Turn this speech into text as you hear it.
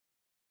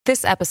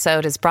This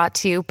episode is brought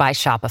to you by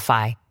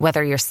Shopify.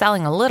 Whether you're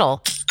selling a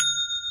little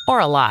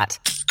or a lot,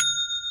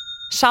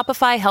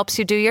 Shopify helps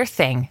you do your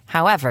thing,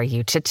 however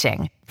you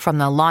cha-ching. From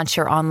the launch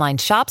your online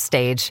shop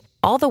stage,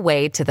 all the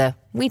way to the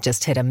we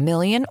just hit 1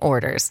 million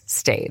orders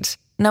stage.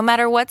 No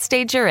matter what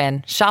stage you're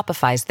in,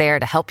 Shopify's there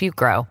to help you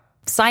grow.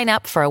 Sign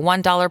up for a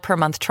 $1 per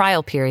month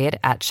trial period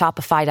at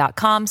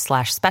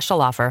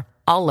shopify.com/special offer,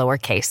 all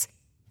lowercase.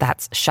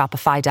 That's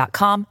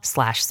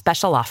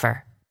shopify.com/special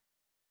offer.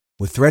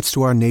 With threats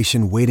to our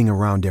nation waiting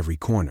around every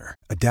corner,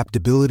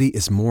 adaptability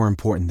is more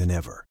important than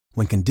ever.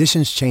 When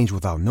conditions change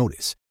without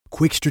notice,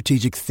 quick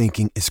strategic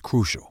thinking is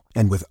crucial.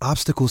 And with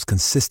obstacles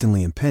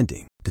consistently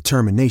impending,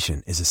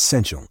 determination is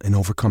essential in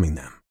overcoming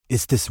them.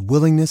 It's this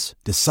willingness,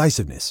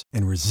 decisiveness,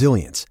 and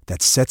resilience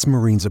that sets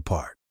Marines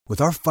apart. With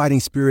our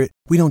fighting spirit,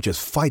 we don't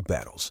just fight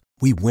battles,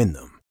 we win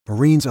them.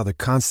 Marines are the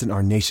constant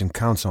our nation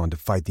counts on to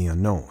fight the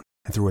unknown.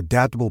 And through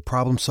adaptable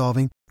problem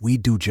solving, we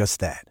do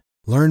just that.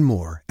 Learn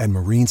more at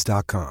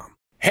marines.com.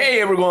 Hey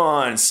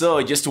everyone!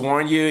 So just to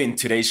warn you, in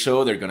today's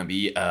show there are going to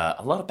be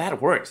a lot of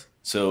bad words.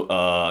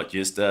 So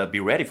just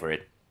be ready for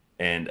it.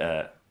 And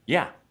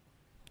yeah.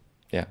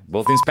 Yeah,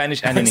 both in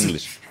Spanish and in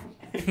English.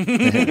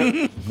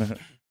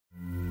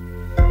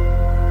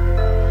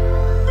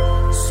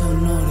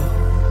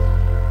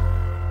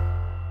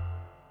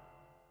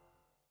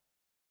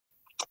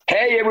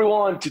 Hey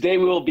everyone! Today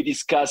we will be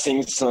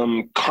discussing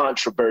some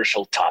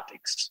controversial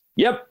topics.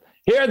 Yep.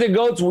 Here at the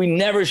GOATS, we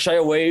never shy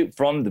away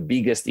from the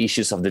biggest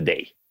issues of the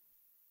day.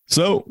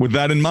 So with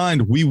that in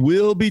mind, we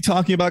will be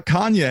talking about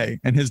Kanye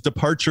and his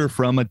departure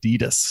from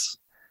Adidas.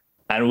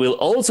 And we'll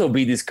also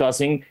be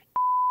discussing...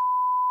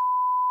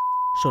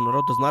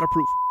 Sonoro does not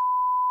approve.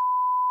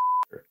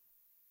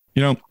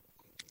 You know,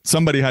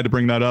 somebody had to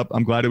bring that up.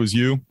 I'm glad it was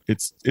you.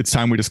 It's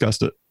time we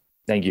discussed it.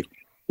 Thank you.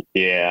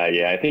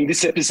 Yeah. I think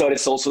this episode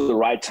is also the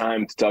right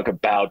time to talk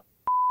about...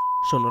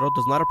 Sonoro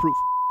does not approve.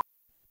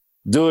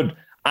 Dude,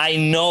 I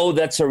know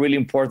that's a really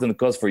important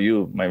cause for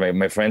you,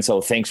 my friend. So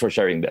thanks for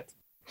sharing that.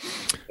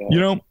 You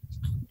know,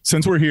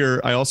 since we're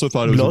here, I also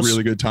thought it was a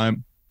really good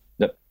time.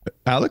 Yep.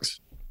 Alex,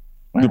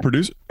 the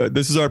producer.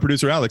 This is our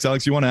producer, Alex.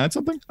 Alex, you want to add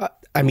something?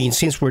 I mean,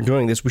 since we're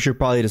doing this, we should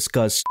probably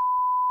discuss.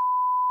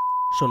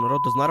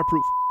 Sonoro does not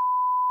approve.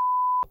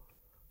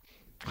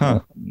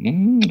 Huh.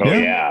 Oh,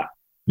 yeah.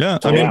 Yeah.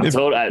 I mean,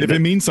 if it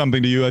means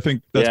something to you, I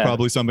think that's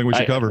probably something we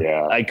should cover.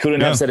 Yeah. I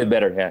couldn't have said it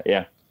better.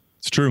 Yeah.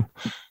 It's true.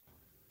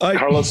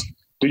 Carlos,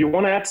 do you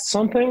want to add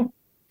something?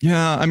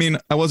 Yeah. I mean,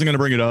 I wasn't going to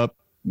bring it up.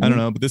 I don't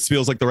know, but this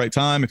feels like the right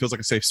time. It feels like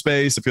a safe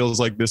space. It feels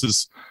like this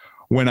is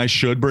when I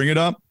should bring it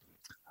up.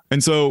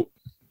 And so,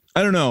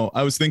 I don't know.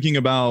 I was thinking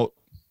about...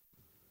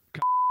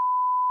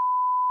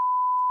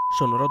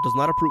 Sonoro does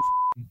not approve.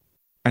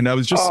 And I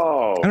was just,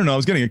 I don't know, I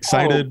was getting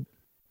excited.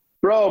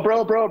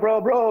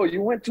 Bro,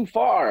 you went too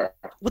far.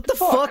 What the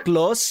fuck,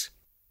 Los?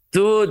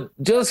 Dude,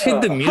 just hit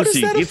the music. How is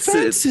that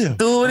offensive?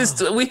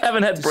 Dude, we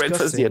haven't had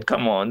breakfast yet.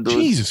 Come on, dude.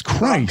 Jesus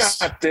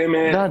Christ. God damn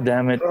it. God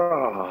damn it.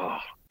 Oh.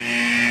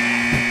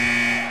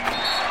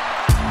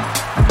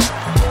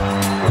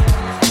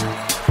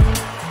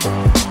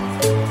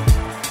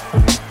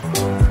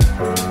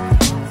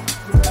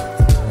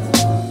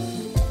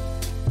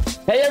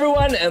 Hey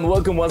everyone, and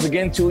welcome once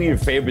again to your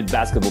favorite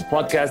basketball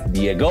podcast,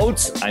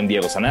 DieGOATS. I'm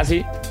Diego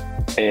Sanasi.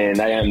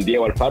 And I am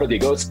Diego Alfaro.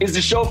 DieGOATS is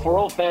the show for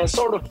all fans,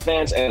 sort of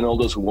fans, and all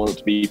those who want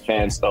to be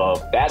fans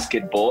of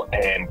basketball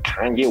and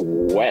Kanye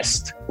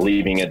West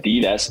leaving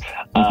Adidas.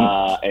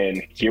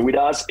 And here with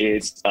us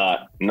is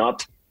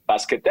not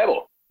Basket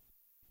Devil.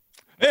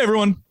 Hey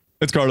everyone,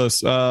 it's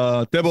Carlos.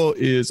 Devil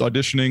is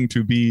auditioning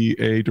to be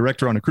a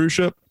director on a cruise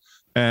ship,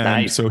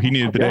 and so he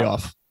needed the day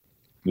off.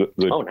 Good.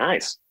 Oh,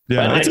 nice.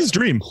 Yeah, that's his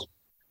dream.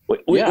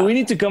 We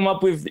need to come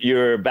up with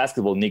your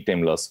basketball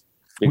nickname, Los.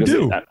 We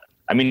do.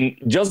 I mean,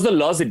 just the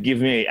Los it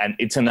gives me, and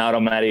it's an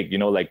automatic,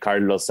 like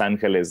Carlos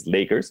Angeles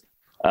Lakers.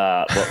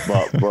 But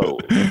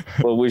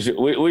we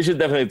should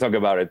definitely talk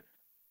about it.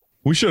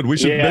 We should.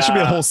 Yeah. There should be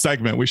a whole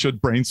segment. We should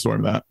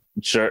brainstorm that.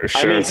 Sure.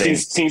 I mean,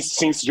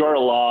 since you're a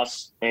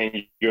Los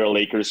and you're a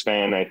Lakers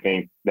fan, I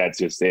think that's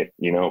just it.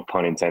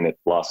 Pun intended.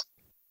 Los.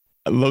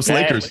 Los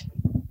Lakers.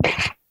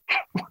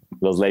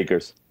 Los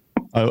Lakers.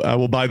 I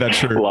will buy that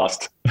shirt.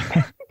 Lost.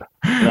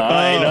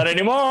 Not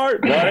anymore.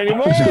 Not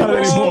anymore.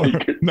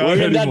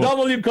 We're in that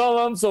W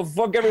column, so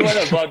fuck everyone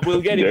else. But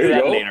we'll get into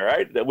that later,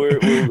 right?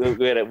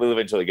 We'll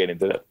eventually get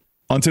into that.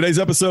 On today's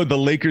episode, the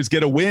Lakers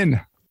get a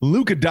win.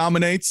 Luka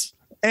dominates,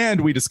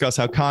 and we discuss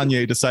how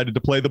Kanye decided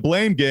to play the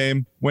blame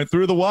game, went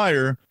through the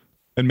wire,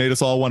 and made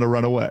us all want to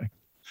run away.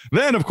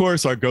 Then, of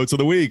course, our GOATs of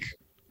the week.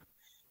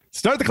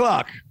 Start the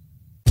clock.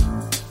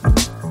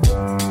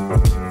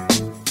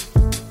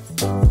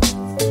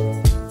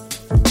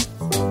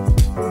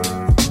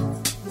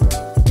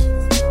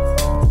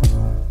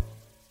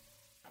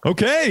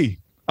 Okay.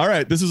 All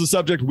right. This is a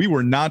subject we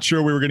were not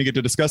sure we were going to get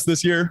to discuss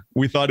this year.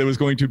 We thought it was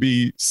going to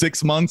be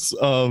 6 months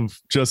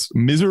of just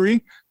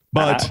misery,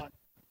 but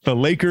the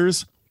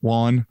Lakers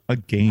won a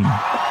game.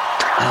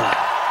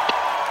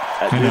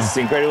 This is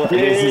incredible.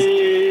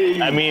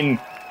 I mean,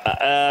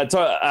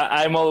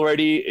 I'm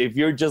already, if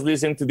you're just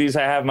listening to this,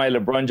 I have my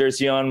LeBron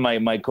jersey on,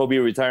 my Kobe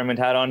retirement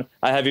hat on.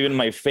 I have even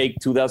my fake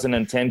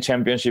 2010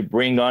 championship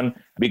ring on,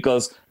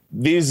 because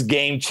this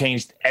game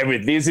changed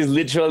everything. This is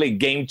literally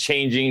game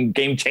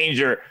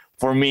changer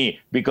for me,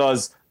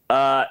 because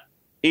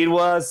it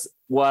was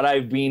what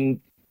I've been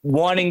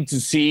wanting to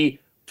see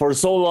for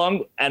so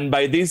long. And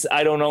by this,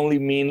 I don't only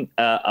mean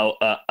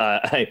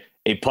a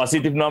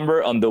positive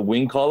number on the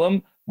win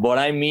column, but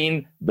I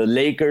mean the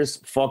Lakers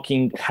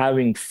fucking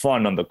having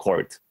fun on the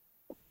court.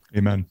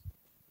 Amen.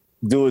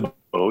 Dude,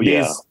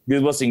 yeah.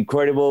 This was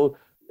incredible.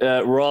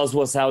 Ross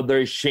was out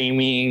there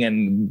shaming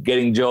and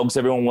getting jokes.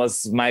 Everyone was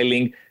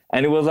smiling.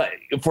 And it was like,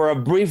 for a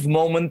brief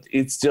moment,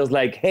 it's just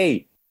like,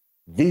 hey,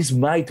 this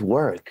might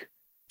work.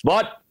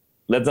 But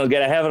let's not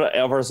get ahead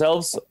of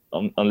ourselves,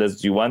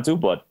 unless you want to.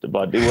 But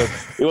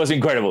it was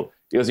incredible.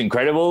 It was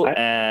incredible.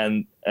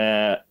 And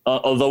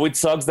although it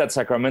sucks that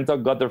Sacramento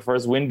got their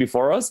first win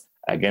before us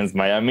against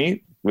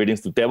Miami, greetings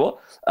to Tebo,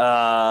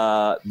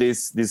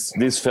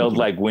 this felt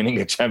like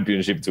winning a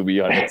championship, to be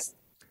honest.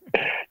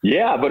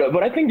 Yeah,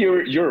 but I think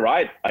you're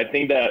right. I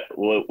think that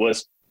what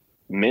was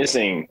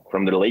missing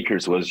from the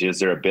Lakers was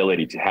just their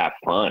ability to have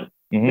fun.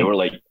 Mm-hmm. They were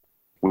like,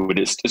 we were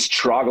just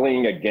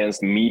struggling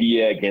against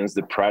media, against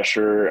the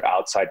pressure,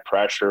 outside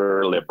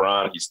pressure.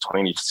 LeBron, his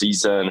 20th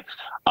season,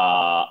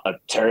 a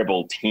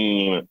terrible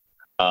team,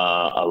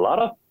 a lot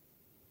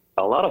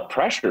of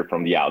pressure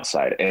from the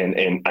outside,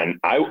 and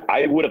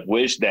I would have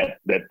wished that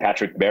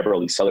Patrick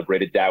Beverley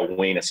celebrated that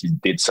win as he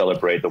did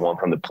celebrate the one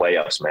from the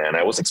playoffs. Man,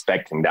 I was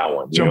expecting that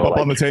one. Jump up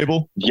on the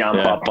table,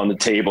 up on the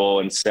table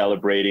and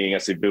celebrating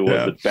as if it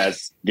was the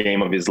best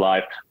game of his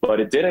life, but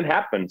it didn't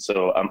happen.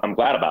 So I'm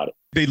glad about it.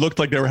 They looked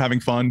like they were having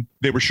fun.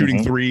 They were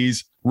shooting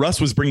threes. Russ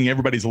was bringing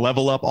everybody's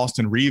level up.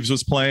 Austin Reeves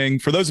was playing.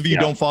 For those of you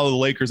who don't follow the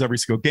Lakers every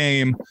single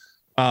game,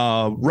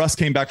 Russ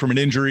came back from an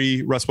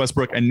injury, Russ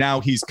Westbrook, and now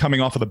he's coming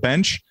off of the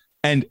bench.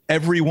 And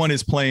everyone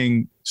is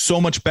playing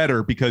so much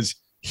better because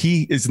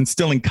he is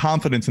instilling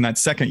confidence in that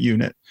second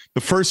unit.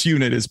 The first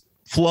unit is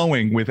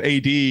flowing with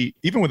AD,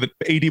 even with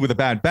AD with a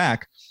bad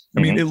back. I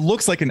mean, it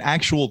looks like an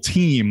actual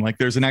team, like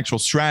there's an actual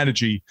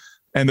strategy,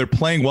 and they're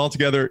playing well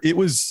together. It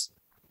was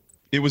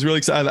really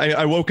exciting.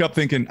 I woke up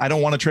thinking, I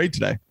don't want to trade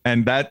today.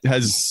 And that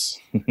has,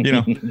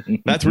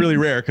 that's really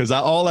rare, because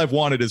all I've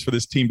wanted is for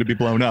this team to be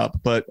blown up.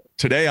 But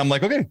today I'm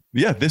like, okay,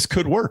 yeah, this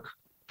could work.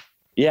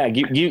 Yeah,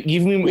 give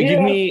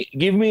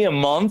me a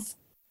month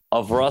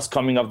of Russ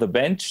coming off the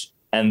bench,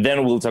 and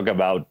then we'll talk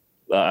about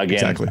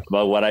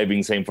about what I've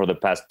been saying for the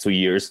past 2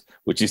 years,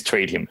 which is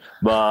trade him.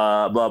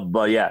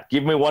 But yeah,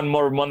 give me one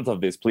more month of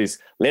this, please.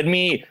 Let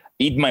me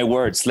eat my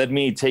words. Let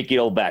me take it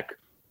all back.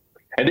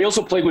 And they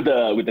also played with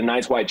the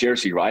nice white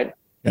jersey, right?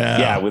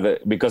 Yeah,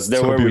 because they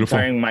were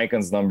retiring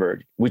Mikan's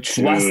number, which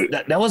was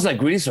that was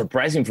like really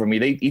surprising for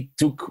me.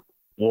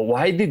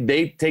 Why did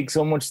they take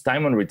so much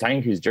time on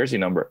retiring his jersey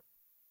number?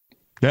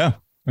 Yeah,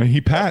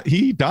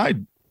 he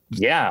died.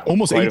 Yeah,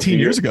 almost 18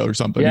 years ago or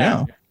something.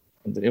 Yeah.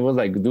 It was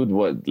like, dude,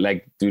 what?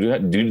 Like, do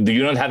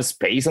you not have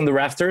space on the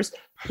rafters?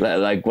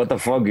 Like, what the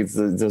fuck? It's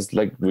just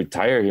like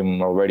retire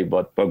him already.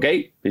 But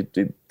okay,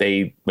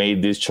 they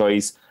made this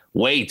choice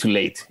way too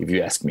late, if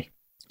you ask me.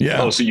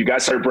 Yeah. Oh, so you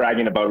guys started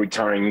bragging about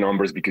retiring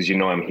numbers because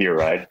I'm here,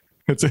 right?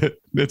 That's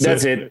it.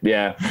 That's it.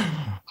 Yeah.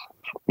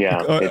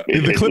 Yeah,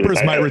 the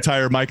Clippers might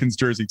retire Mikan's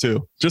jersey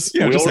too. Just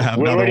to have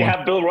we another already one.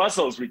 have Bill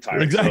Russell's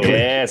retired. Exactly. So,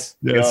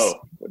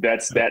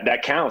 yes.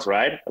 That counts,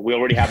 right? We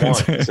already have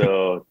one.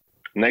 So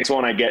next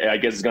one I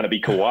guess it's going to be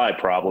Kawhi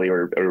probably,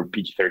 or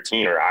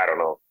PG-13, or I don't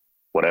know,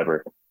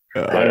 whatever.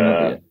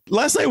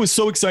 Last night was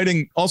so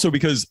exciting also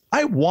because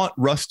I want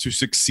Russ to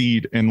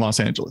succeed in Los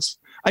Angeles.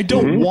 I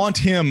don't want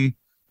him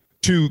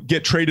to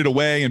get traded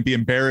away and be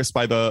embarrassed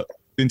by the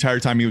entire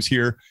time he was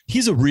here.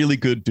 He's a really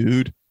good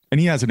dude, and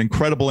he has an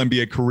incredible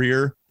NBA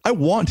career. I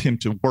want him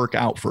to work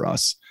out for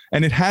us,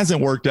 and it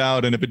hasn't worked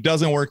out. And if it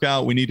doesn't work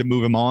out, we need to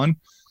move him on.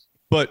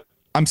 But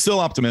I'm still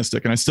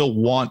optimistic, and I still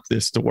want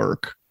this to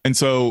work. And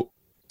so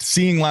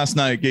seeing last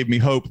night gave me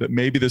hope that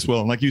maybe this will.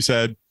 And like you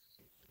said,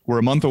 we're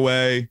a month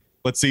away.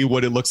 Let's see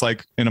what it looks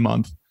like in a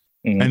month.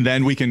 And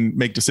then we can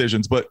make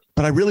decisions. But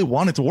I really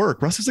want it to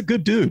work. Russ is a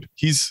good dude.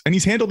 He's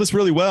handled this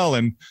really well.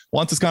 And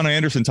Juan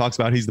Toscano-Anderson talks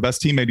about he's the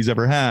best teammate he's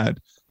ever had.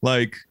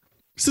 Like,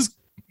 this is,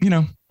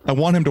 I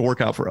want him to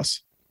work out for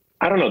us.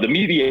 I don't know. The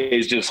media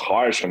is just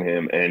harsh on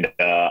him. And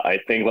I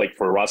think, like,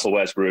 for Russell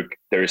Westbrook,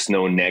 there's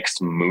no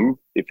next move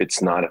if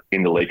it's not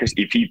in the Lakers.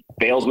 If he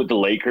fails with the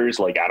Lakers,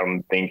 like, I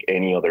don't think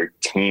any other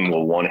team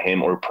will want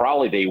him, or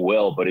probably they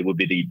will, but it would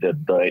be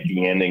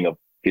the ending of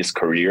his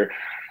career.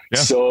 Yeah.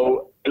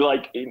 So,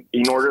 like,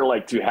 in order,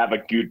 like, to have a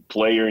good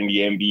player in the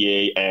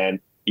NBA, and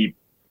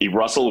if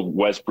Russell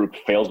Westbrook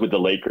fails with the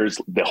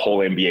Lakers, the whole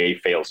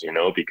NBA fails,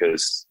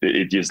 because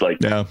it just, like,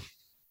 yeah.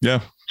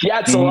 He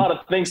adds a lot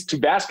of things to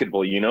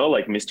basketball,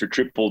 like Mr.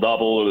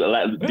 Triple-Double.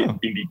 In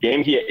the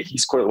game, he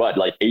scored,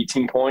 like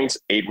 18 points,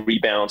 8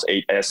 rebounds,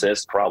 8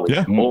 assists, probably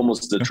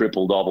almost the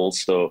triple-double.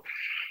 So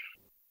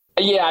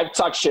Yeah, I've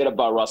talked shit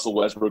about Russell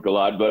Westbrook a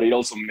lot, but it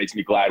also makes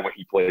me glad when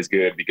he plays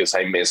good because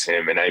I miss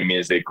him and I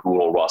miss the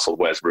cool Russell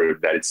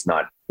Westbrook that it's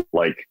not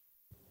like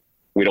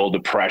with all the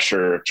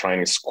pressure of trying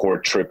to score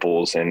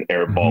triples and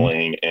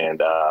airballing.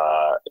 And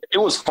it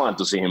was fun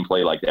to see him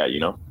play like that,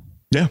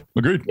 Yeah,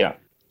 agreed. Yeah,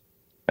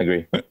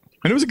 Agree.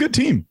 And it was a good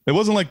team. It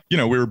wasn't like, we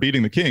were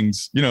beating the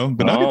Kings. The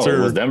Nuggets it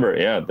was Denver.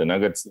 Yeah, the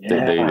Nuggets,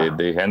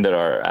 they handed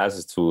our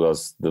asses to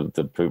us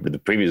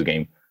the previous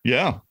game.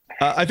 Yeah.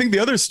 I think the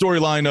other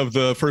storyline of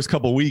the first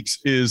couple weeks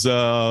is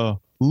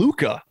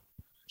Luka.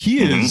 He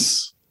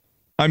is,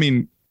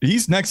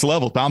 he's next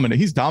level dominant.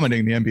 He's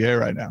dominating the NBA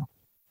right now.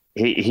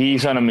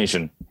 He's on a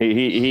mission.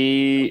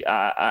 I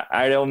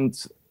don't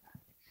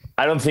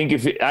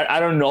think I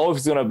don't know if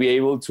he's gonna be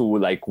able to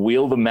like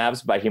wield the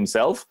maps by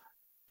himself,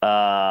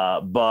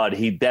 but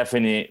he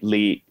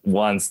definitely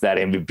wants that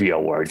MVP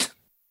award.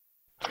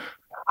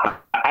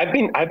 I've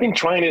been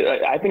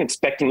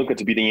expecting Luka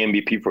to be the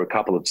MVP for a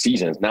couple of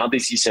seasons. Now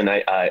this season,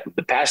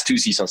 the past 2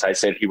 seasons, I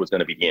said he was going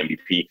to be the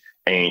MVP,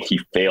 and he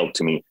failed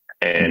to me.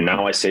 And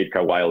now I say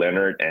Kawhi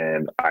Leonard,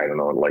 and I don't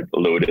know, like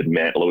load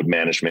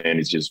management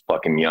is just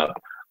fucking me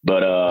up.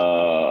 But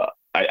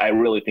I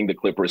really think the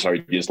Clippers are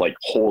just like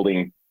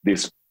holding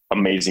this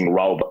amazing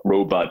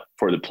robot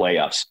for the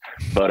playoffs.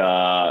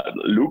 But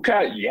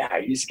Luka,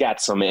 yeah, he's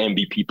got some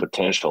MVP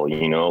potential.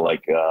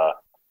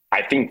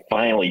 I think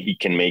finally he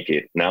can make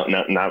it. Now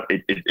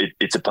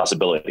it's a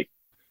possibility.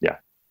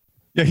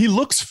 Yeah, he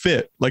looks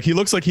fit. Like he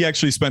looks like he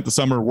actually spent the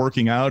summer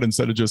working out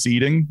instead of just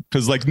eating.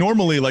 Because like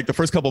normally, like the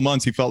first couple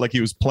months, he felt like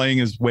he was playing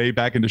his way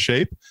back into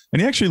shape,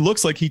 and he actually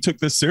looks like he took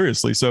this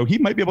seriously. So he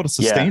might be able to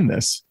sustain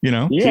this.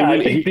 Yeah,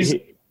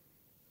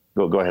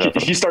 Go ahead.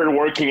 He started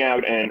working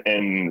out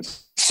and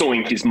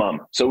suing his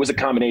mom. So it was a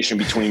combination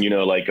between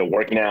like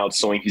working out,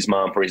 suing his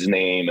mom for his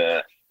name.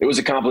 It was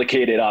a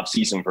complicated off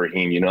season for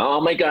him.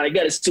 Oh my God, I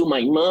got to sue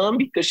my mom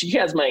because she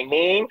has my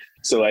name.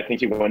 So I think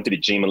he went to the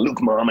gym and,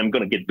 look, mom, I'm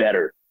going to get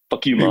better.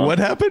 Fuck you, mom. Wait, what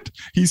happened?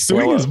 He's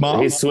suing his mom?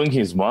 He's suing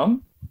his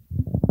mom?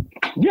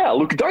 Yeah,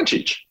 Luka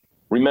Doncic.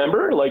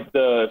 Remember, like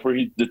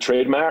the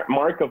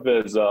trademark of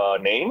his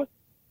name?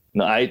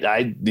 No,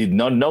 I did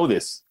not know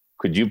this.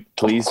 Could you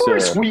please? Of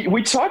course,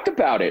 we talked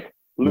about it.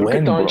 Luka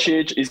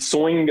Doncic is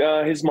suing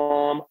his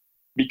mom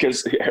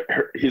because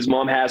his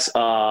mom has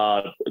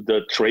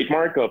the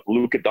trademark of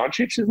Luka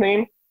Doncic's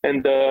name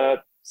and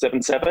the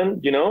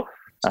 77,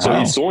 So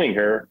he's suing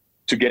her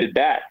to get it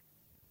back.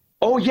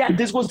 Oh, yeah,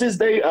 this was this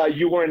day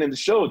you weren't in the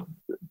show,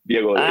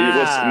 Diego. It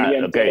was me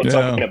and Diego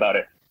talking about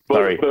it.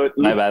 Sorry,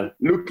 my bad.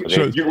 Luke,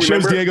 shows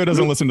Diego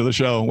doesn't listen to the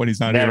show when he's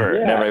not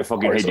here. Never. I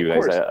fucking course, hate you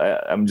guys.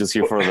 I'm just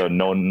here for the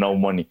no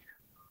money.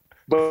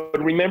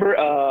 But remember,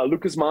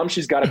 Luka's mom,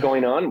 she's got it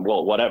going on.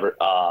 Well, whatever.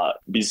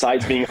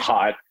 Besides being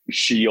hot,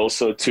 she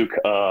also took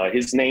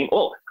his name.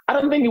 Well, I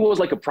don't think it was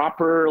like a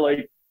proper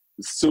like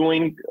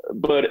suing,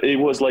 but it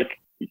was like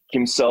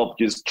himself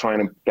just trying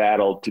to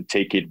battle to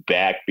take it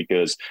back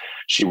because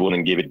she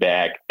wouldn't give it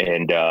back.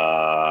 And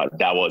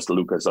that was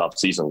Luka's off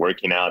season,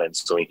 working out and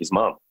suing his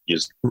mom.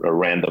 Just a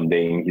random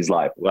day in his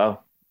life.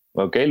 Well,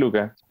 okay,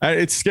 Luka.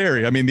 It's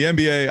scary. I mean, the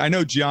NBA, I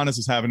know Giannis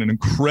is having an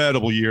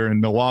incredible year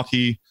in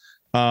Milwaukee.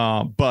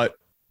 But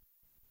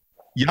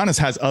Giannis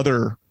has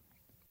other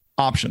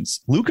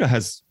options. Luka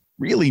has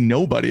really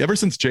nobody. Ever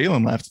since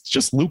Jalen left, it's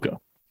just Luka,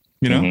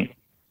 Mm-hmm.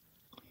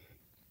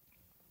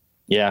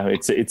 Yeah,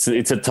 it's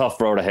a tough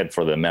road ahead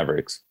for the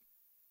Mavericks.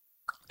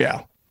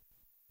 Yeah,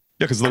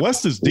 because the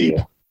West is deep.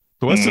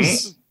 The West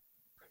is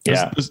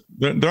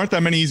there aren't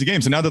that many easy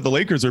games. And now that the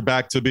Lakers are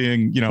back to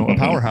being, a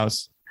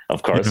powerhouse,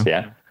 of course,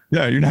 yeah,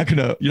 you're not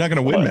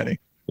gonna win many.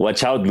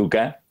 Watch out,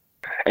 Luka.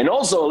 And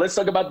also, let's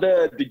talk about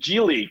the G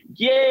League.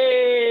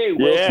 Yay!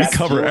 We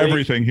cover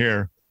everything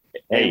here.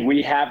 And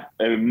we have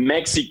a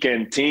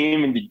Mexican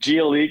team in the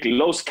G League,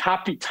 Los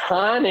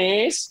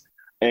Capitanes.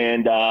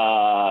 And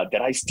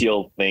that I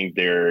still think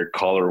their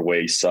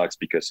colorway sucks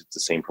because it's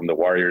the same from the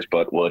Warriors,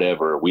 but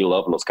whatever. We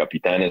love Los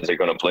Capitanes. They're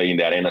going to play in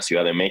the Arena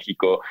Ciudad de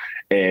Mexico.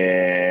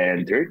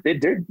 And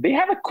they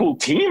have a cool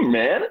team,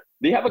 man.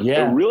 They have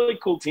a really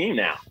cool team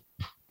now.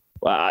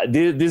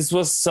 This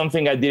was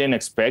something I didn't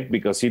expect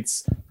because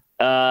it's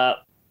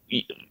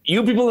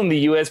you people in the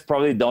US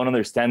probably don't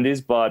understand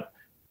this, but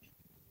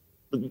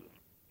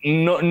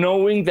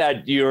knowing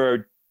that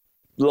your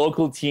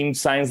local team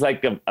signs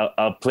like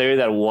a player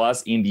that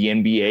was in the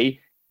NBA,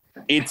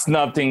 it's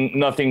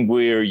nothing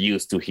we're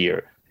used to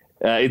here.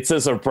 It's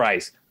a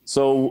surprise.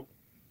 So,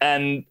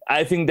 and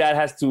I think that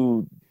has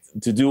to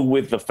do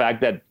with the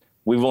fact that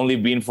we've only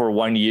been for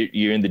 1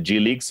 year in the G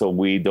League, so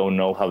we don't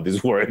know how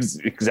this works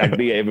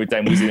exactly every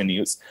time we see the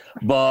news.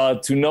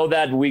 But to know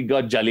that we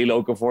got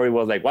Jalil Okafor, it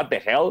was like, what the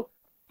hell?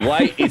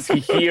 Why is he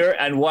here?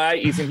 And why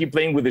isn't he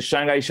playing with the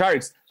Shanghai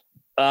Sharks?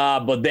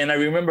 But then I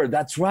remember,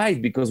 that's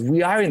right, because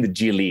we are in the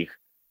G League.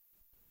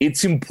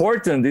 It's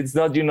important. It's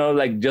not,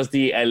 like just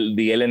the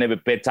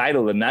LNBP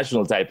title, the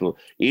national title.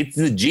 It's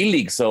the G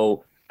League.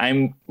 So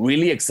I'm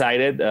really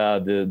excited.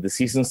 The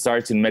season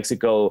starts in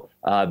Mexico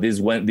this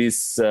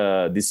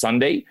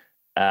Sunday,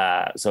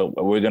 So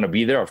we're gonna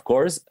be there, of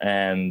course,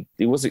 and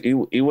it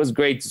was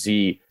great to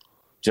see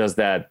just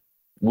that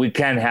we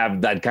can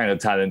have that kind of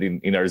talent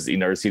in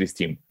our city's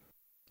team.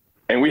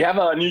 And we have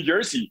a new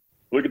jersey.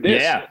 Look at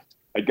this. Yeah.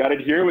 I got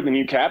it here with the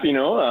new cap.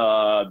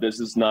 This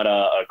is not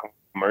a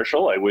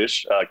commercial. I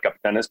wish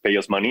Capitanes pay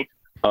us money.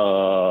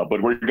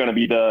 But we're going to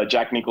be the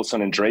Jack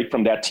Nicholson and Drake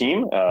from that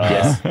team.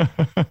 Yes.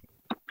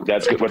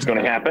 That's what's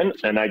going to happen.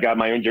 And I got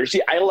my own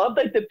jersey. I love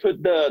that they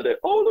put the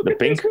look the at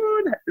pink. this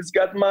one. It's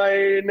got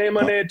my name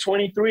on it,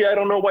 23. I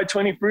don't know why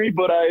 23,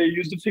 but I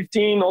used the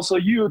 15. Also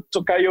you,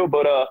 Tocayo,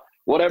 but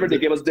whatever. They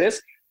gave us this.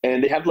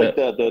 And they have like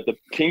the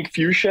pink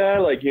fuchsia,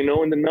 like, in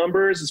the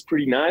numbers. It's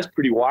pretty nice,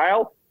 pretty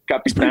wild.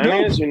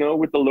 Capitanes,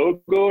 with the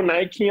logo,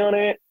 Nike on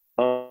it.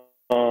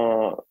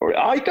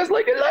 You guys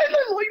like it?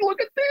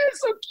 Look at this,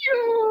 so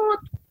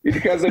cute. It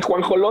has a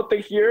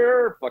Juanjolote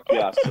here. Fuck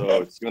yeah.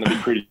 So it's going to be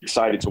pretty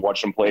exciting to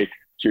watch them play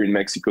here in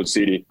Mexico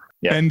City.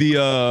 Yeah. And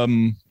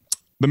the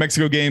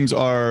Mexico games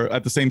are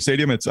at the same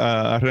stadium. It's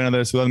Arena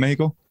de Ciudad de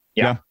Mexico.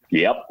 Yeah.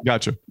 Yep.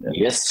 Gotcha.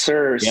 Yes,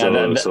 sir. Yeah,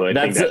 that's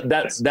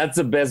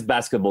the best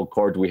basketball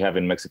court we have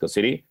in Mexico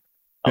City.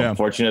 Yeah.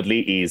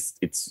 Unfortunately,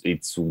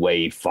 it's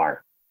way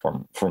far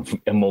from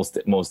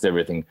most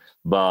everything.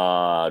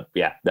 But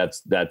yeah,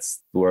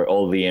 that's where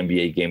all the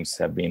NBA games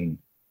have been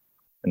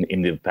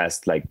in the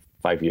past like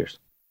 5 years.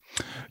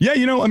 Yeah,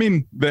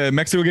 the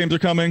Mexico games are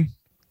coming.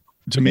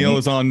 Jamil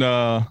is on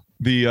the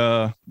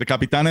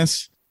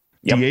Capitanes.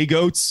 Yep.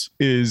 DieGOATS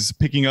is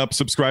picking up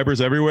subscribers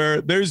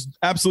everywhere. There's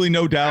absolutely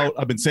no doubt.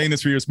 I've been saying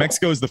this for years.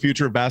 Mexico is the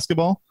future of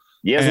basketball.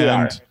 Yes, we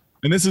are.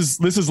 And this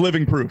is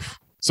living proof.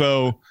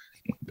 So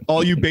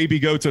all you baby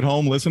goats at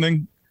home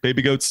listening,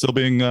 baby goats still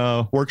being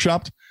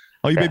workshopped.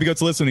 All you baby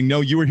goats listening,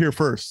 no, you were here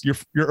first.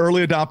 You're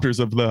early adopters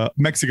of the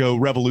Mexico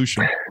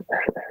revolution.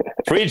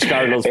 Preach,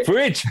 Carlos,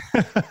 preach.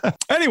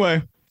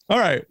 Anyway, all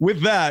right.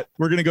 With that,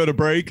 we're going to go to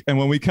break. And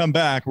when we come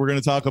back, we're going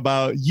to talk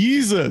about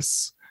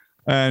Jesus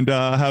and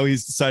how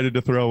he's decided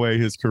to throw away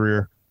his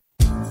career.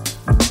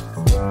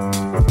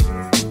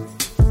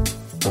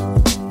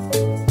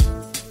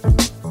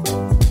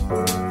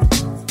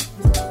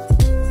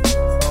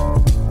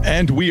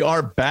 And we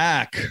are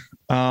back.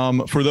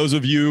 For those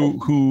of you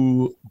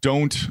who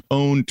don't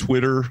own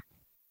Twitter,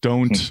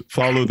 don't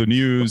follow the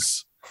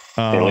news,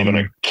 they live in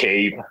a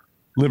cave.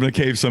 Live in a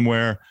cave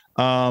somewhere.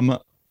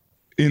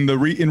 In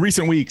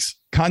recent weeks,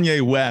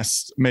 Kanye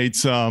West made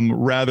some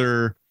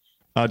rather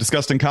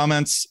disgusting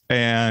comments,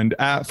 and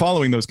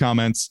following those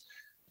comments,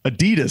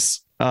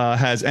 Adidas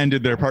has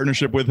ended their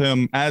partnership with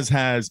him, as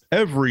has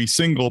every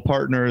single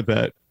partner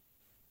that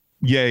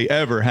Ye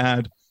ever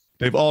had.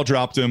 They've all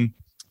dropped him.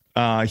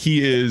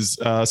 He is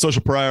a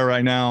social pariah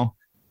right now.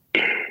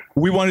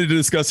 We wanted to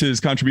discuss his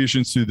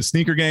contributions to the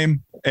sneaker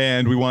game,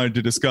 and we wanted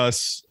to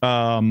discuss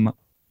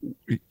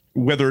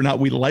whether or not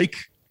we like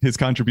his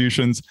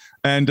contributions,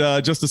 and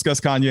just discuss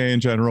Kanye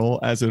in general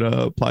as it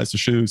applies to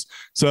shoes.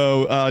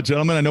 So,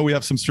 gentlemen, I know we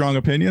have some strong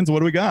opinions. What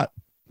do we got?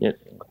 Yeah.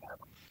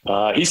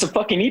 He's a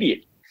fucking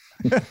idiot.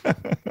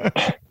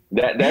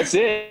 That's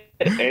it.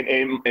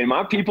 And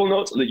my people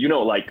know,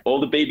 like all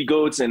the baby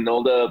goats and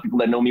all the people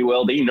that know me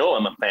well, they know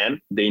I'm a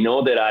fan. They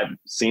know that I've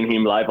seen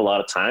him live a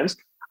lot of times.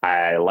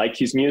 I like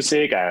his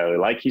music. I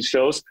like his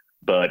shows.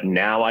 But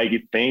now I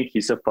think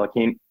he's a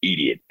fucking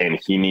idiot and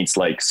he needs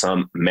like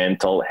some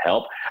mental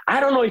help.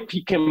 I don't know if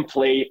he can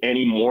play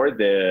anymore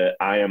the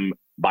I am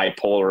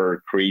bipolar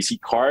crazy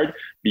card,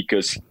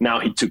 because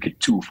now he took it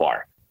too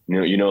far.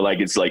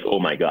 Like it's like, oh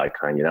my God,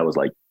 Kanye, that was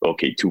like,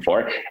 okay, too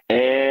far.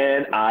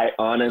 And I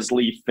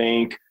honestly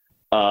think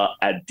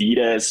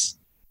Adidas,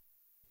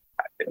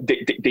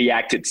 they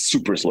acted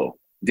super slow.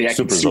 They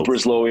acted super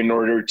slow in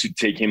order to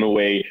take him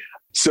away.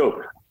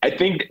 So I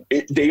think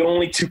they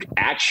only took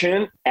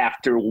action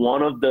after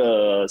one of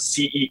the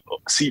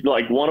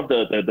one of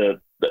the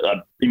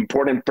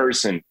important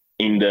person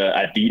in the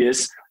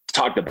Adidas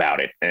talked about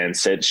it and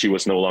said she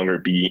was no longer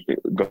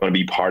going to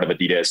be part of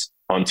Adidas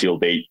until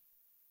they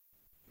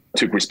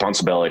took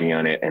responsibility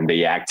on it and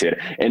they acted.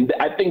 And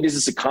I think this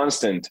is a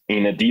constant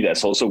in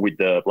Adidas, also with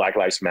the Black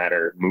Lives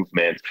Matter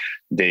movement.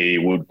 They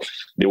were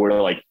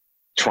like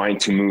trying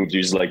to move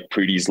just like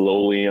pretty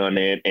slowly on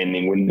it. And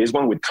then when this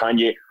one with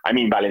Kanye,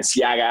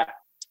 Balenciaga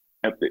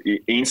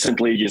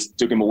instantly just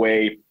took him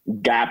away.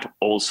 Gap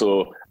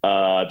also,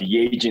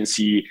 the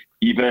agency,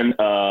 even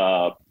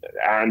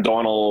Aaron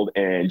Donald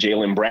and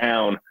Jaylen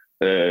Brown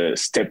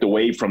stepped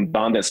away from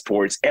Donda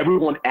Sports.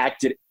 Everyone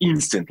acted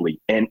instantly,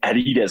 and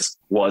Adidas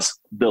was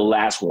the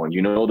last one,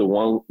 the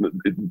one,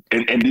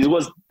 and this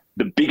was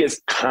the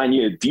biggest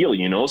Kanye deal,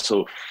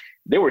 so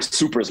they were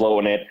super slow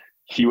on it.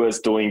 He was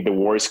doing the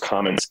worst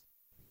comments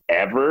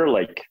ever,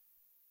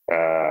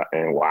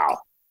 and wow,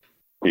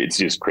 it's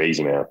just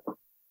crazy, man.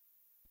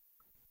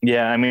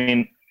 Yeah, I've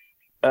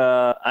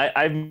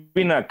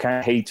been a kind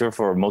of hater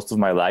for most of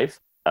my life.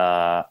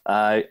 But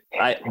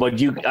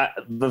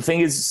the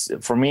thing is,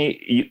 for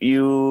me,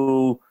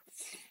 you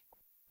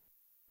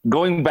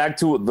going back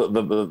to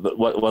the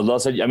what Lo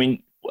said.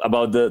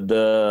 About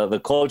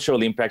the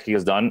cultural impact he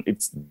has done.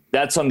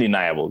 That's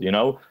undeniable.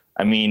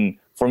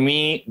 For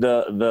me,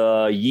 the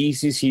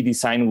Yeezys he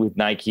designed with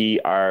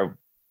Nike are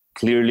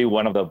clearly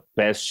one of the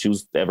best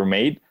shoes ever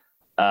made.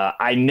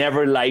 I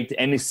never liked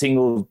any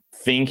single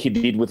thing he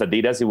did with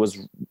Adidas.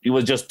 It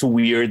was just too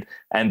weird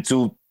and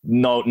too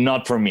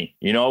not for me.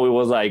 You know, it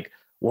was like,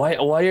 why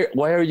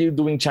are you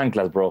doing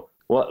chanclas, bro?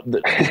 Well,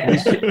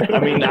 I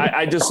mean,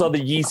 I just saw the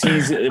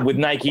Yeezys with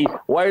Nike.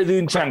 Why are you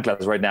doing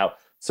chanclas right now?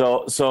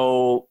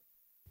 So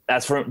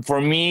as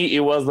for me, it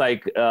was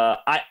like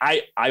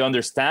I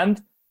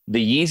understand the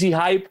Yeezy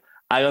hype.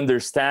 I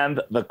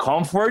understand the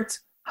comfort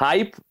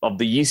hype of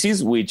the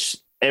Yeezys, which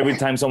every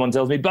time someone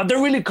tells me, but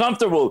they're really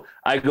comfortable,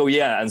 I go,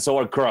 yeah, and so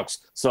are Crocs.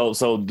 So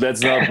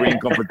let's not bring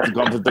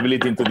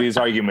comfortability into this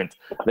argument.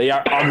 They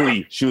are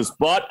ugly shoes,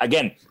 but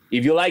again,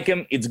 if you like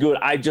them, it's good.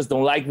 I just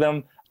don't like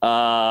them.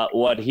 You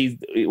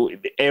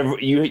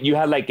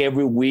had like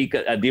every week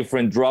a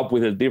different drop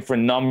with a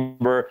different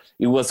number.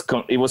 It was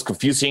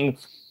confusing,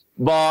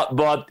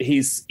 but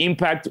his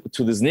impact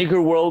to the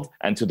sneaker world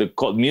and to the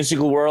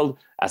musical world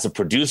as a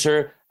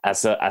producer,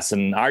 as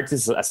an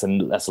artist, as a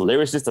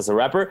lyricist, as a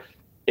rapper,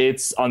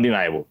 it's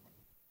undeniable.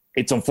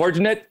 It's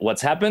unfortunate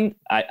what's happened.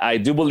 I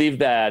do believe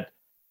that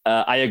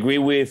I agree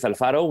with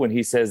Alfaro when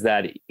he says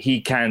that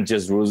he can't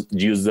just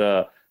use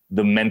the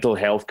mental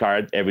health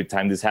card every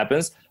time this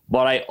happens.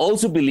 But I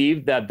also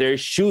believe that there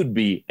should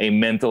be a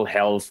mental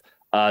health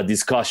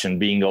discussion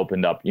being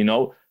opened up, you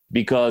know,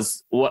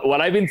 because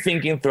what I've been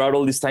thinking throughout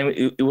all this time,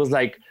 it was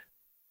like,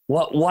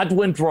 what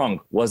went wrong?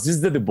 Was this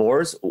the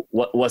divorce?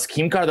 Was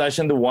Kim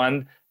Kardashian the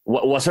one?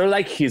 Was her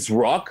like his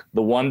rock,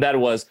 the one that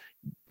was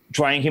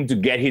trying him to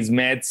get his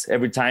meds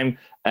every time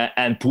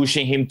and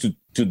pushing him to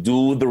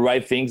do the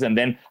right things? And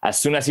then as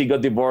soon as he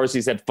got divorced,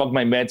 he said, fuck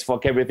my meds,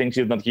 fuck everything.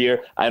 She's not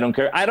here. I don't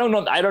care. I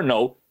don't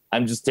know.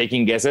 I'm just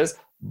taking guesses.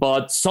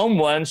 But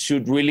someone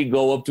should really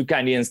go up to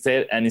Kanye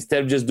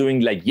instead of just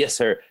doing like, yes,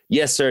 sir,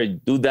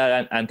 do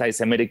that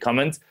anti-Semitic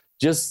comment.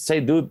 Just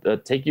say, dude,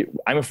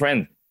 I'm a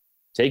friend.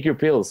 Take your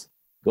pills.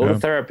 Go to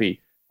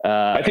therapy.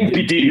 I think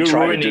P. Diddy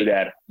tried to do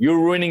that. You're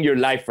ruining your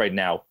life right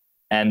now.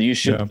 And you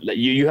should,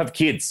 you have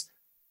kids.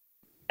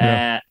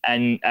 Yeah.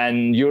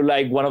 And you're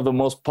like one of the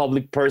most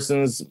public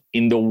persons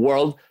in the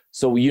world.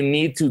 So you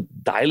need to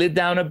dial it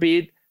down a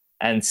bit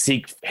and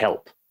seek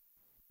help.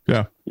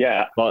 Yeah.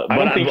 But I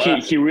don't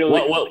think he really.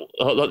 Well,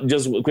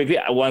 just quickly,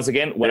 once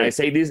again, when I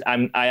say this,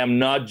 I am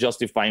not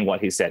justifying what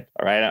he said.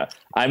 All right,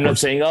 I'm not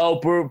saying, oh,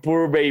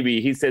 poor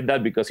baby, he said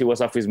that because he was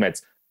off his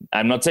meds.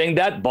 I'm not saying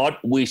that, but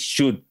we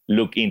should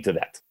look into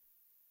that.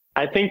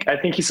 I think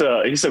he's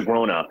a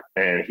grown up,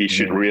 and he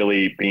should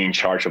really be in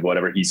charge of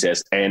whatever he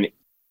says. And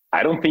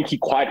I don't think he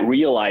quite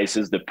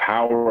realizes the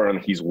power on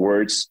his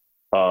words.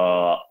 He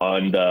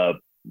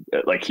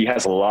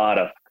has a lot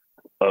of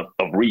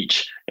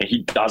reach, and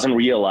he doesn't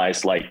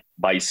realize, like,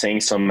 by saying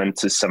some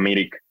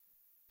anti-Semitic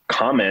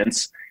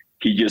comments,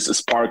 he just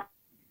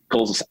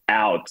sparkles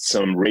out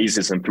some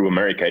racism through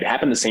America. It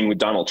happened the same with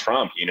Donald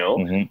Trump, you know?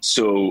 Mm-hmm.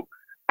 So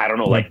I don't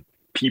know, like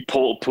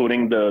people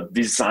putting the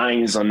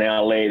designs on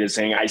LA, they're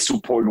saying, I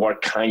support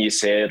what Kanye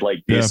said,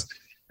 like this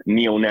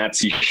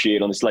neo-Nazi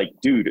shit on this. Like,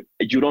 dude,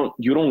 you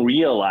don't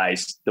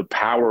realize the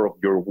power of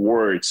your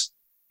words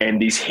and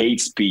this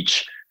hate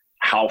speech,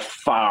 how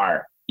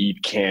far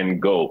it can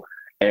go.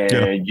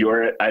 And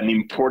you're an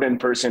important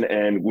person,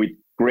 and with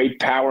great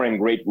power and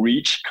great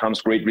reach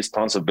comes great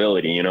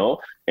responsibility, you know?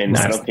 And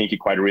I don't think he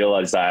quite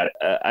realized that.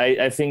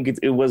 I think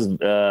it was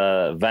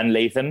Van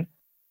Lathan,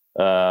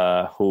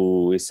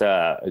 who is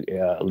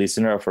a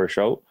listener of our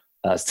show.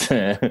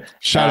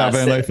 Shout out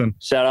Van Lathan.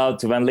 Shout out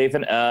to Van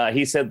Lathan.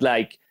 He said,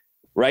 like,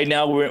 right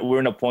now we're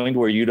in a point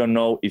where you don't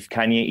know if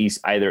Kanye is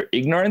either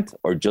ignorant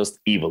or just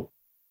evil.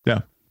 Yeah.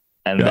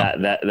 And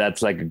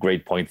that's like a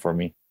great point for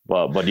me.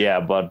 But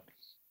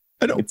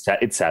it's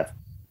sad.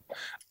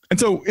 And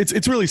so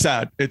it's really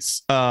sad.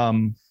 It's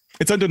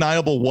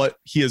undeniable what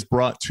he has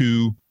brought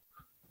to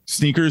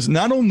sneakers,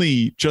 not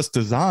only just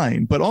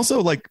design, but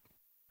also, like,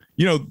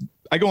 you know,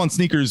 I go on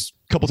sneakers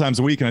a couple times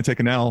a week and I take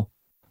an L.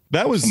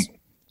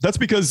 That's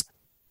because,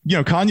 you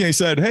know, Kanye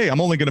said, hey,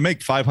 I'm only going to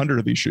make 500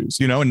 of these shoes,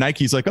 you know, and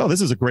Nike's like, oh,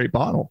 this is a great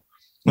bottle.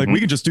 Like, we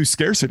can just do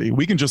scarcity.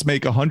 We can just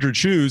make 100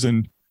 shoes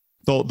and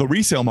the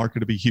resale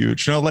market to be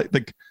huge. You know,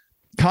 like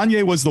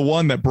Kanye was the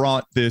one that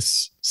brought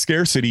this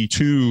scarcity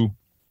to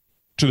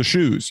the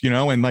shoes, you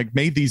know, and like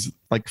made these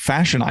like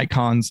fashion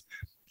icons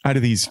out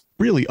of these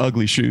really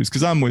ugly shoes.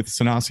 Cause I'm with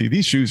Sanasi.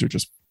 These shoes are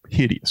just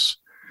hideous.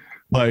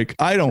 Like,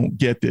 I don't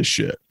get this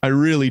shit. I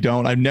really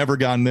don't. I've never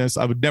gotten this.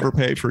 I would never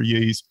pay for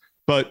Yeezys,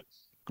 but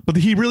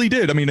he really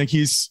did. I mean, like,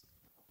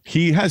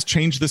 he has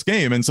changed this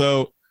game. And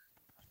so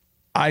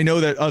I know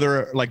that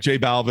other, like J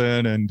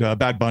Balvin and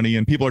Bad Bunny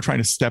and people are trying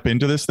to step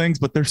into this things,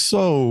 but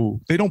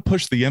they don't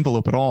push the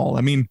envelope at all.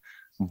 I mean,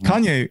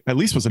 Kanye at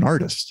least was an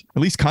artist.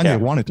 At least Kanye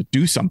wanted to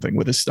do something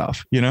with his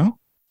stuff, you know?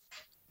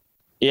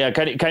 Yeah,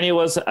 Kanye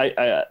was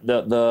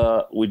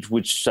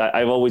which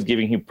I've always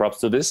given him props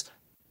to this.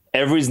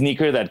 Every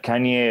sneaker that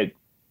Kanye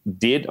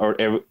did,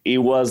 it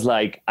was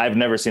like, I've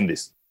never seen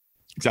this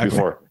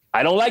before.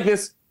 I don't like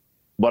this,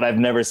 but I've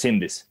never seen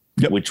this.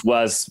 which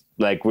was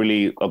like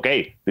really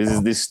okay. This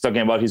is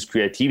talking about his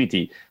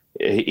creativity,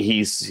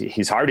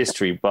 his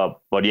artistry. But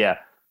yeah,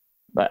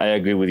 I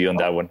agree with you on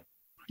that one.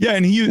 Yeah,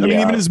 and I mean,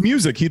 even his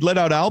music, he'd let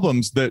out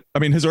albums that, I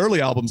mean, his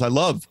early albums, I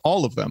love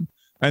all of them.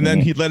 And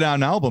then he'd let out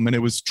an album and it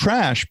was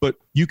trash, but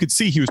you could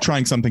see he was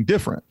trying something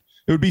different.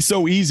 It would be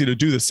so easy to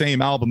do the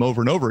same album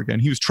over and over again.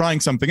 He was trying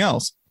something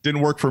else.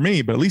 Didn't work for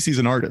me, but at least he's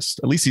an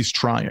artist. At least he's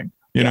trying,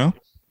 you know?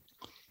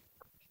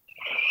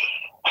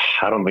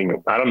 I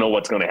don't know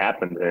what's going to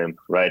happen to him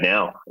right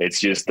now. It's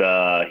just,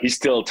 he's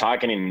still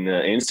talking in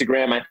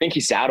Instagram. I think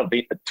he's out of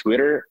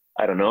Twitter.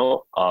 I don't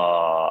know.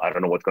 I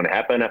don't know what's going to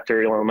happen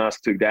after Elon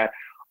Musk took that.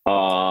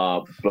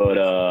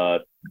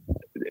 But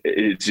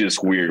it's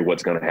just weird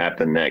what's going to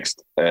happen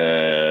next.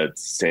 I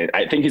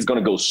think he's going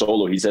to go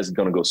solo. He says he's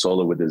going to go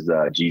solo with his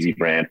Jeezy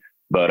brand,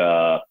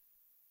 but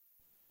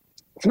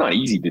it's not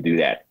easy to do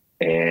that.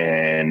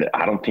 And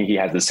I don't think he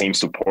has the same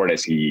support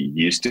as he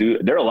used to.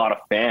 There are a lot of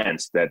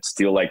fans that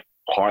still like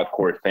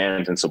hardcore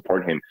fans and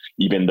support him,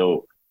 even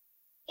though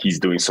he's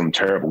doing some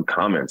terrible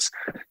comments.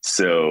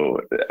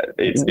 So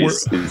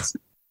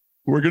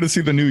we're going to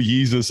see the new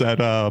Yeezus at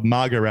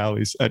MAGA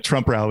rallies, at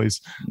Trump rallies.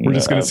 We're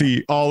just going to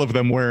see all of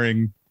them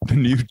wearing the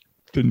new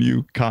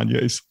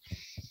Kanye's.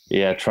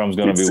 Yeah, Trump's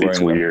going to be wearing.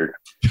 It's weird.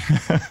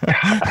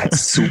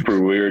 That's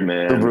super weird,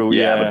 man. Super weird.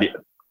 Yeah, but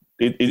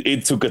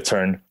it took a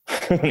turn,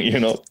 you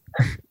know.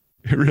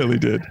 It really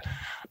did.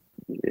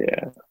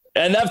 Yeah.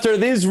 And after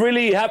this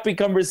really happy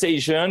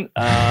conversation,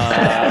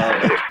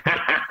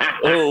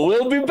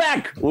 we'll be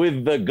back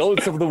with the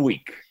GOATs of the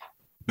week.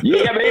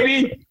 Yeah,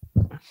 baby.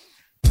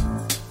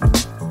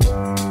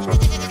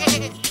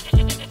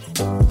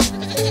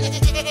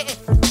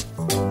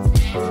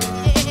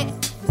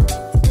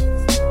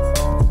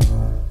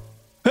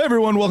 Hey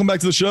everyone, welcome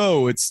back to the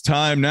show. It's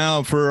time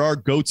now for our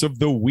GOATs of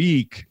the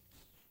week.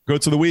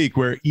 GOATs of the week,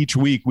 where each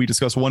week we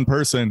discuss one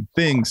person,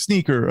 thing,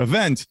 sneaker,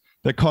 event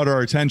that caught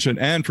our attention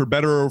and, for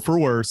better or for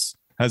worse,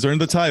 has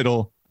earned the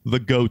title, the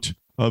GOAT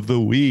of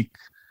the week.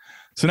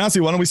 So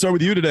Nasi, why don't we start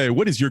with you today?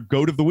 What is your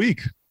GOAT of the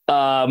week?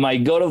 My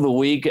GOAT of the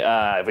week,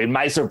 it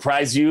might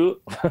surprise you,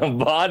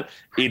 but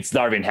it's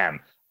Darvin Ham.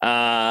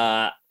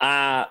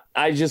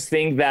 I just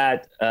think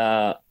that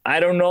I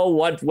don't know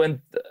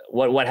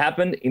what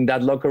happened in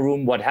that locker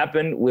room, what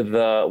happened with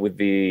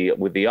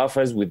the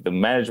office, with the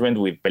management,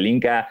 with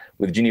Pelinka,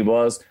 with Ginny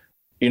Boss.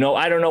 You know,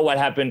 I don't know what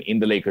happened in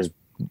the Lakers.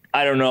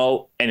 I don't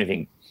know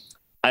anything.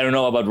 I don't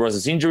know about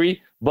Rose's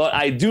injury, but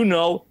I do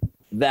know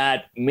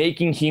that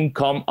making him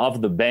come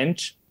off the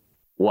bench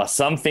was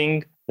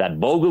something that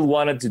Vogel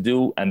wanted to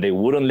do, and they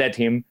wouldn't let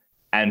him.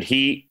 And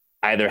he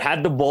either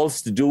had the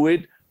balls to do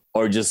it,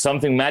 or just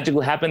something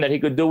magical happened that he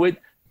could do it,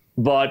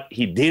 but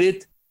he did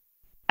it,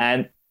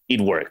 and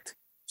it worked.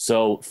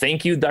 So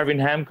thank you, Darvin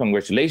Ham.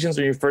 Congratulations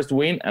on your first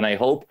win, and I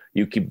hope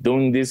you keep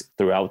doing this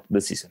throughout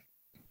the season.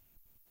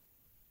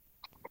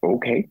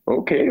 Okay.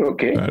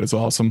 That is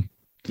awesome.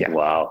 Yeah.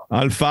 Wow.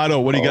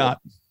 Alfaro, what do you got?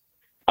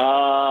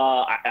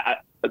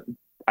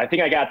 I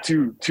think I got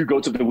two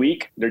GOATs of the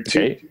week. They're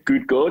two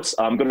good GOATs.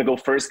 I'm going to go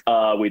first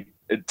with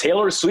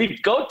Taylor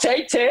Swift. Go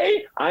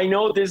Tay-Tay. I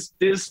know this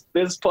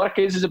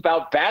podcast is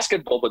about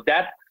basketball, but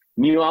that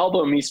new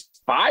album is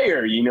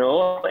fire, you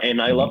know?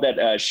 And I love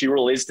that she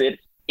released it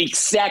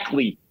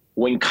exactly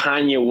when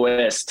Kanye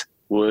West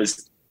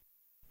was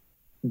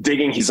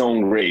digging his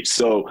own grave.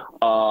 So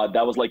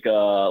that was like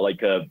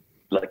a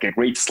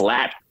great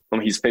slap on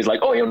his face,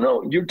 like, oh, you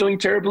know, you're doing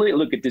terribly.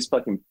 Look at this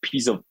fucking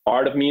piece of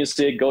art of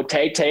music. Go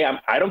Tay-Tay.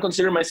 I don't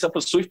consider myself a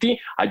Swiftie.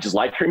 I just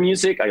like her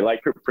music. I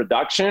like her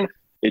production.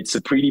 It's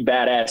a pretty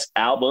badass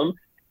album.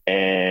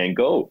 And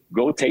go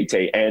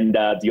Tay-Tay. And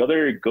the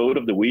other GOAT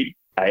of the week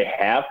I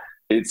have,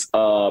 it's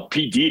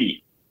P.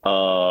 Diddy.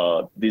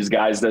 These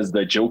guys does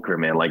the Joker,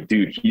 man. Like,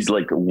 dude, he's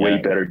like a way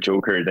better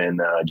Joker than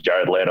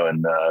Jared Leto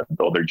and the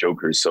other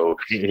Jokers. So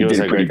he was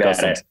a great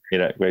custom.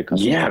 Great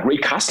custom. Yeah,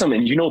 great custom.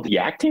 And you know, the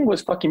acting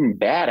was fucking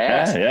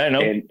badass. Yeah, I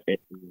know. And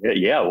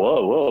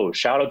whoa.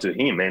 Shout out to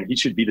him, man. He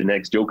should be the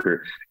next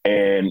Joker.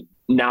 And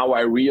now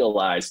I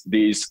realize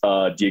this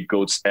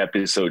DieGOATS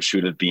episode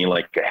should have been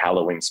like a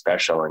Halloween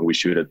special, and we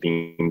should have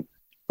been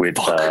with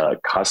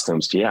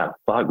customs. Yeah,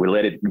 fuck,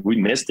 we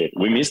missed it,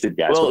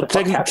 guys. Well,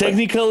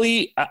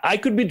 technically I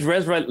could be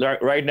dressed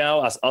right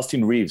now as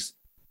Austin Reeves.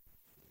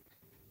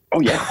 Oh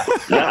yeah.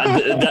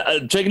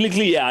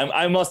 Technically, yeah,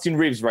 I'm Austin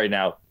Reeves right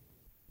now.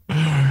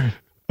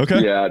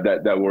 Okay. Yeah,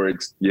 that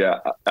works. Yeah,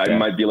 I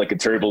might be like a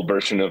terrible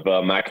version of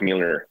Mac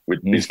Miller with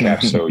this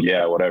cap. So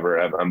yeah, whatever.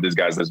 I'm this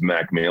guy's as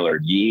Mac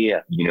Miller.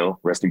 Yeah, you know,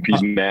 rest in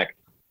peace, Mac.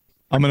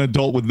 I'm an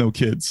adult with no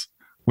kids,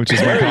 which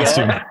is my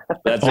costume.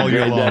 That's all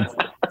year long.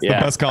 The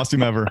best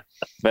costume ever.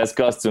 Best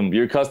costume.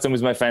 Your costume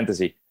is my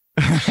fantasy.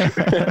 What's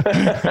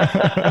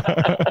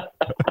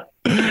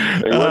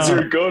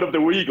your GOAT of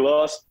the week,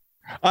 Loss?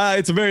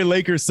 It's a very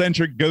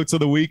Lakers-centric GOATs of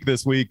the week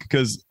this week,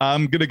 because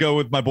I'm going to go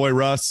with my boy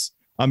Russ.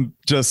 I'm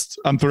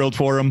thrilled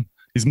for him.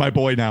 He's my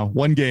boy now.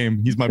 One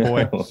game. He's my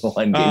boy.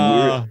 One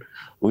game.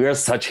 We are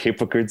such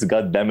hypocrites,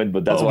 God damn it.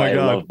 But that's why I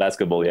love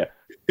basketball. Yeah.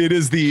 It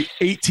is the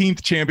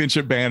 18th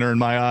championship banner in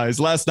my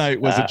eyes. Last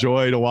night was a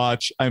joy to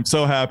watch. I'm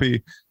so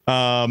happy.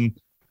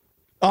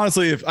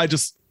 Honestly, if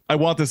I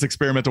want this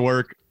experiment to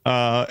work.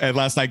 And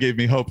last night gave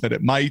me hope that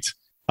it might.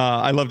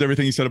 I loved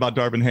everything you said about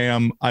Darvin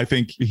Ham. I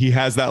think he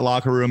has that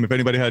locker room. If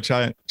anybody had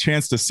a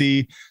chance to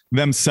see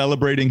them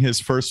celebrating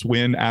his first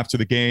win after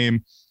the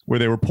game, where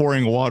they were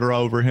pouring water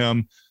over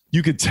him,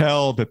 you could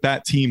tell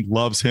that team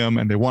loves him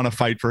and they want to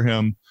fight for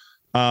him.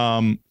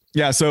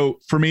 So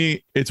for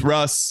me, it's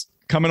Russ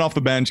coming off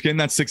the bench, getting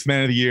that 6th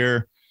man of the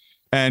year.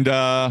 And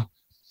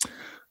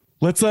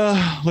let's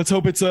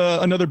hope it's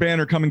another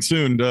banner coming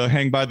soon to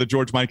hang by the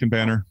George Mikan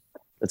banner.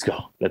 Let's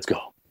go.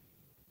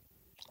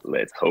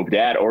 Let's hope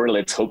that, or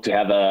let's hope to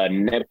have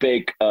an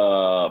epic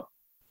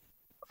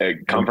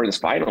conference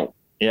final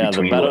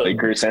between the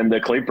Lakers and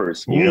the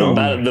Clippers.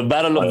 The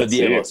battle of the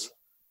DieGOATS.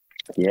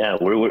 Yeah,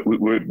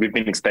 we've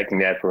been expecting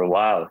that for a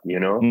while.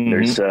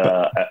 There's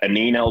an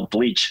anal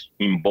bleach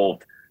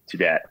involved to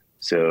that.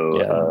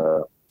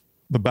 So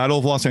the Battle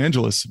of Los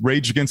Angeles,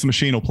 Rage Against the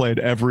Machine will play it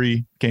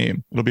every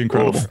game. It'll be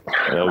incredible.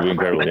 It'll be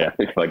incredible. Yeah,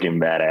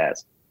 fucking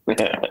badass.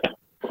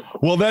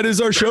 Well, that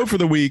is our show for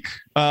the week.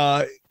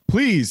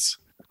 Please,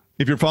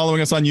 if you're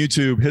following us on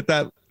YouTube, hit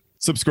that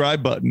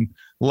subscribe button,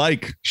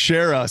 like,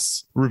 share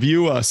us,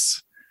 review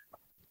us,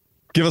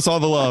 give us all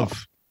the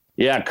love.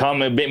 Yeah,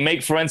 comment,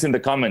 make friends in the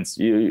comments.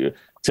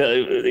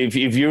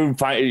 If you're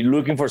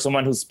looking for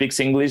someone who speaks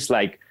English,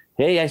 like,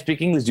 hey, I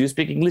speak English. Do you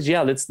speak English?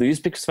 Yeah, do you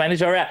speak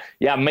Spanish? All right.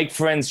 Yeah, make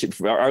friends.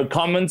 Our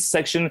comments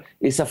section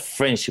is a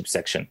friendship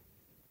section.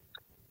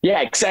 Yeah,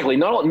 exactly.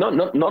 Not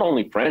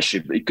only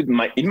friendship. It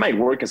might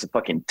work as a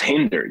fucking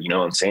Tinder. You know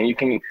what I'm saying? You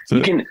can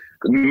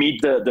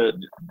meet the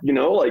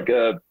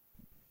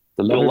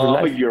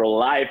love of your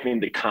life in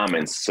the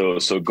comments. So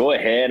go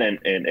ahead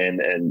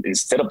and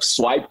instead of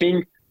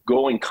swiping,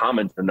 go and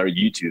comment on our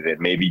YouTube, and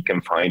maybe you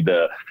can find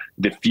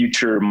the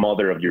future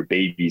mother of your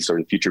babies or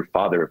the future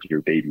father of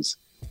your babies.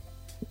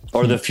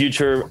 Or the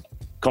future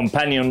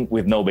companion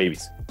with no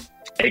babies.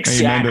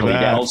 Exactly.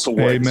 That also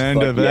works. Amen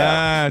to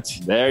that.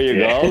 There you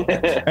go.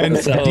 And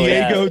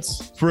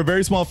DieGOATS, for a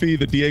very small fee,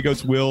 the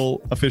DieGOATS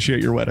will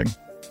officiate your wedding.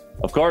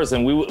 Of course,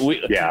 and we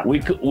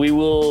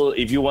will.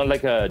 If you want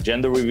like a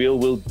gender reveal,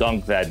 we'll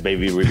dunk that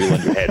baby reveal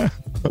on your head.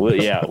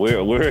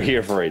 We're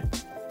here for it.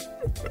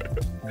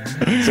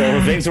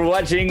 So thanks for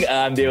watching.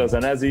 I'm Diego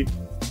Sanasi.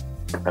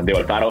 I'm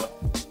Diego Alfaro.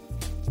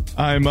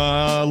 I'm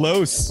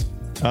Los.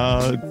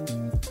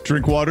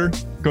 Drink water,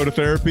 go to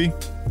therapy,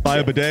 buy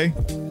a bidet,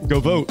 go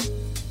vote.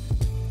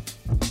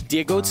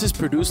 DieGOATS is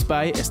produced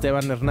by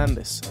Esteban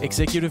Hernandez,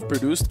 executive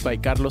produced by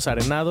Carlos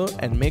Arenado,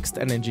 and mixed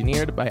and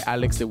engineered by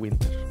Alex de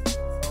Winter.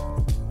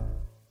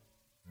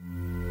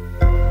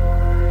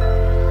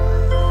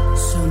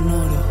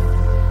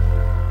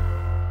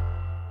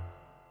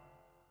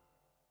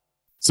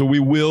 So we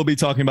will be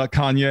talking about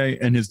Kanye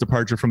and his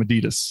departure from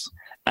Adidas.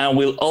 And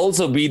we'll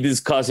also be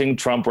discussing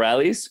Trump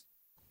rallies.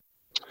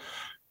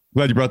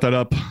 Glad you brought that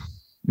up.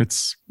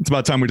 It's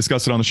about time we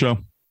discuss it on the show.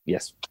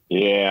 Yes.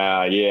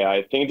 Yeah.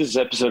 I think this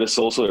episode is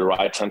also the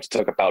right time to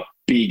talk about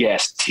big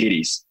ass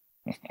titties.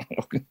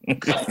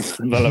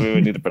 No la había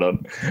venido,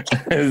 perdón.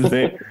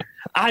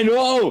 I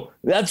know.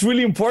 That's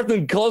really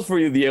important cause for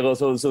you, Diego.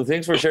 So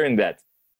thanks for sharing that.